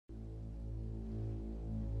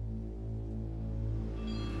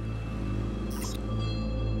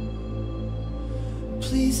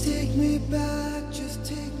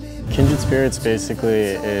Kindred Spirits basically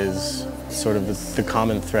is sort of the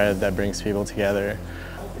common thread that brings people together.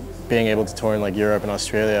 Being able to tour in like Europe and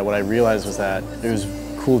Australia, what I realized was that it was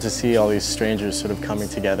cool to see all these strangers sort of coming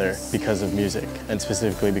together because of music, and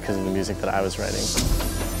specifically because of the music that I was writing.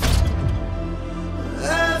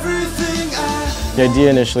 The idea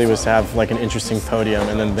initially was to have like an interesting podium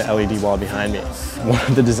and then the LED wall behind me. One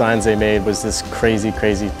of the designs they made was this crazy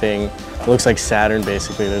thing. It looks like Saturn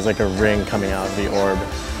basically. There's like a ring coming out of the orb.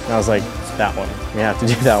 And I was like, that one. We have to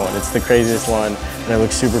do that one. It's the craziest one and it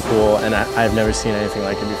looks super cool and I've never seen anything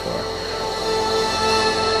like it before.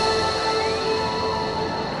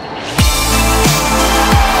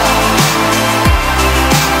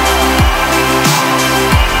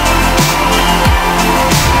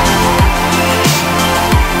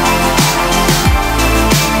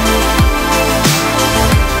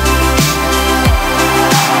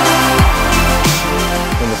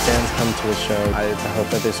 To a show, I hope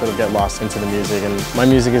that they sort of get lost into the music, and my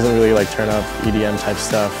music isn't really like turn up EDM type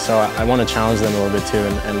stuff, so I want to challenge them a little bit too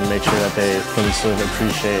and make sure that they can sort of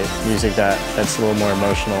appreciate music that's a little more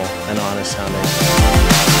emotional and honest sounding.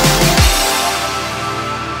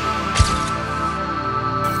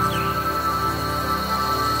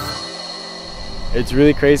 It's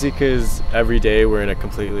really crazy because every day we're in a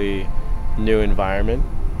completely new environment,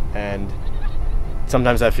 and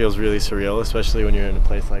sometimes that feels really surreal, especially when you're in a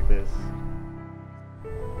place like this.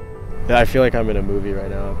 I feel like I'm in a movie right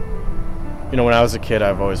now. You know, when I was a kid,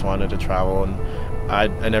 I've always wanted to travel, and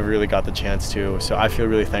I never really got the chance to. So I feel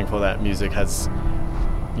really thankful that music has,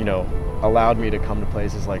 you know, allowed me to come to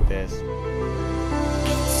places like this.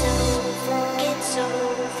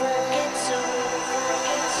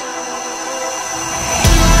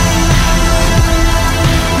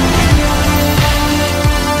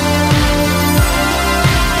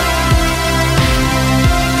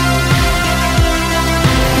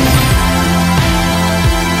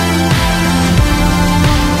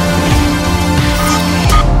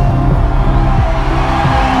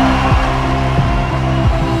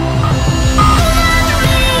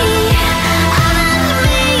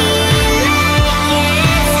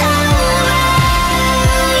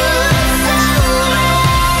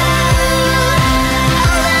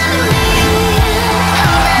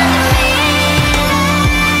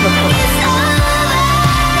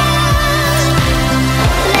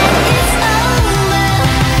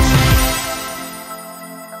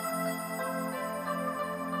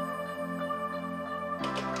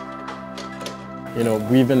 You know,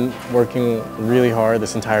 we've been working really hard.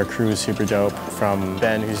 This entire crew is super dope. From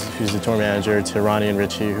Ben, who's the tour manager, to Ronnie and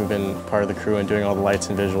Richie, who've been part of the crew and doing all the lights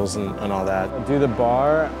and visuals and all that. Do the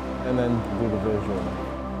bar and then do the visual.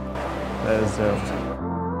 That is dope.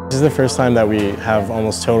 This is the first time that we have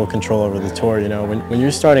almost total control over the tour. You know, when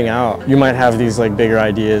you're starting out, you might have these like bigger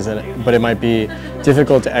ideas, but it might be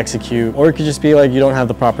difficult to execute, or it could just be like you don't have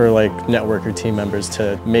the proper like network or team members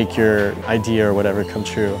to make your idea or whatever come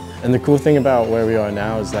true. And the cool thing about where we are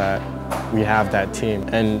now is that we have that team,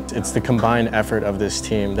 and it's the combined effort of this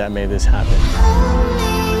team that made this happen.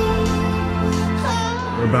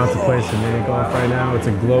 We're about to play some mini golf right now. It's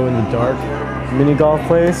a glow-in-the-dark mini golf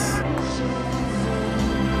place.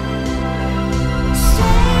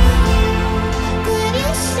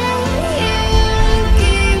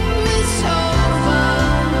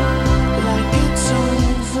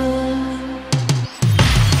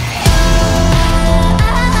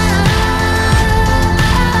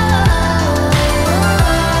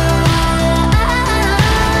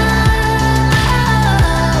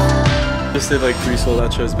 Just did like 3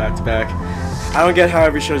 sold-out shows back to back. I don't get how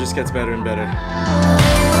every show just gets better and better.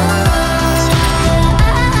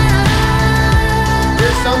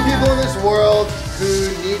 There's some people in this world who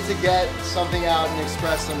need to get something out and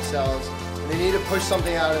express themselves. They need to push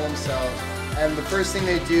something out of themselves. And the first thing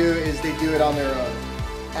they do is they do it on their own.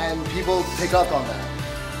 And people pick up on that.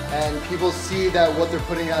 And people see that what they're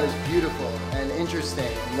putting out is beautiful and interesting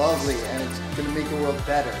and lovely, and it's going to make the world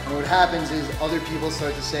better. And what happens is other people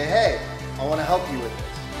start to say, hey, I want to help you with this.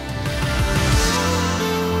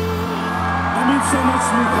 It means so much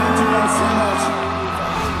to me. Thank you guys so much.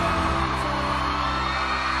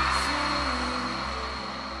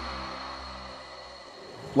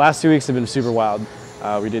 Last 2 weeks have been super wild.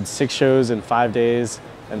 We did 6 shows in 5 days,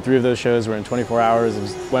 and 3 of those shows were in 24 hours.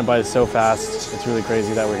 It went by so fast. It's really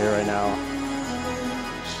crazy that we're here right now.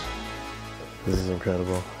 This is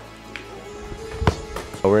incredible.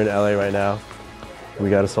 We're in LA right now. We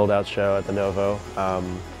got a sold-out show at the Novo.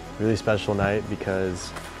 Really special night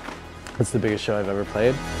because it's the biggest show I've ever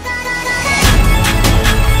played.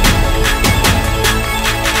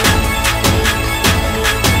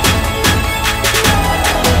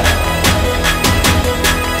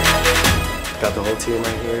 Got the whole team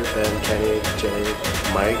right here, Ben, Kenny, Jay,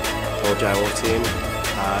 Mike, the whole Jai Wolf team.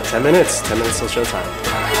 10 minutes till showtime.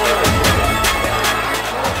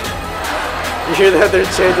 You hear that? They're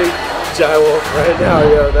chanting Jai Wolf right now,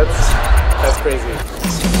 yo, that's crazy.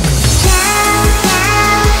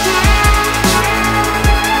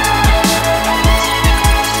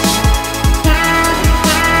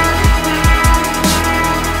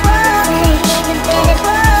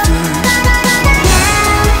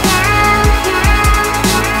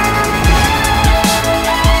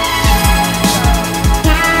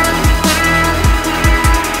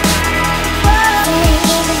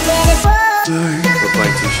 We're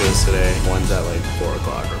playing 2 shows today. One's at like 4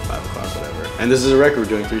 o'clock or 5 o'clock, whatever. And this is a record. We're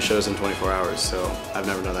doing 3 shows in 24 hours, so I've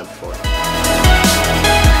never done that before. 2,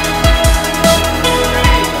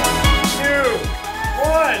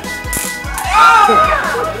 1.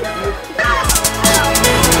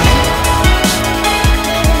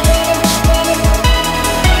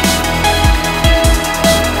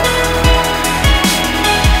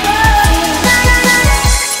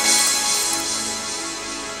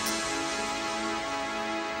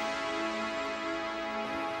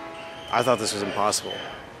 I thought this was impossible.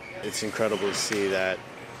 It's incredible to see that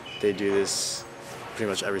they do this pretty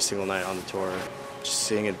much every single night on the tour. Just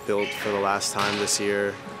seeing it built for the last time this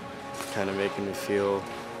year, kind of making me feel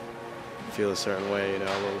a certain way, you know,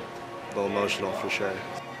 a little emotional for sure.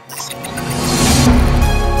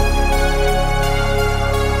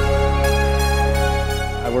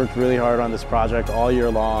 I worked really hard on this project all year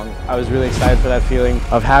long. I was really excited for that feeling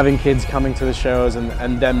of having kids coming to the shows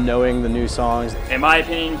and them knowing the new songs. In my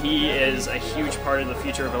opinion, he is a huge part of the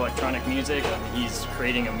future of electronic music. He's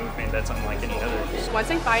creating a movement that's unlike any other. Once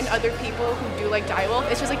I find other people who do like Jai Wolf,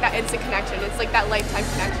 it's just like that instant connection. It's like that lifetime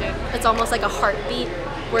connection. It's almost like a heartbeat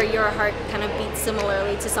where your heart kind of beats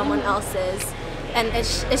similarly to someone else's. And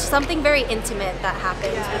it's something very intimate that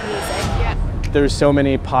happens with music. Yeah. There's so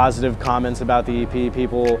many positive comments about the EP,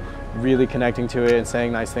 people really connecting to it and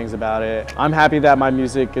saying nice things about it. I'm happy that my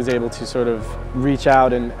music is able to sort of reach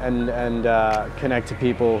out and connect to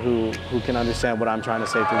people who can understand what I'm trying to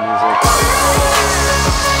say through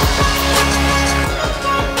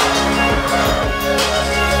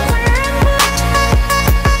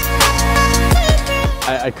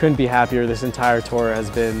I couldn't be happier. This entire tour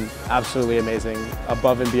has been absolutely amazing,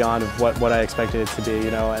 above and beyond of what I expected it to be,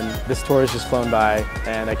 you know, and this tour has just flown by,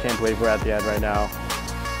 and I can't believe we're at the end right now.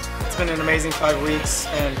 It's been an amazing 5 weeks,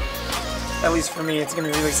 and at least for me, it's going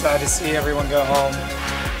to be really sad to see everyone go home.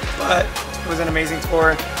 But it was an amazing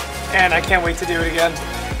tour, and I can't wait to do it again.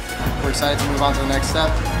 We're excited to move on to the next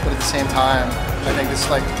step, but at the same time, I think this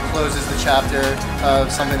like closes the chapter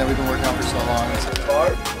of something that we've been working on for so long.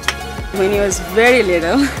 When he was very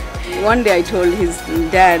little, one day I told his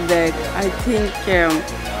dad that I think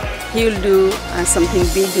he'll do something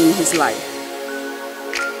big in his life.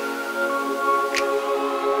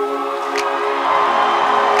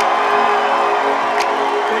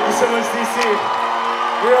 Thank you so much, DC.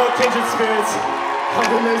 We're all Kindred Spirits.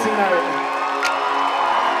 Have an amazing night.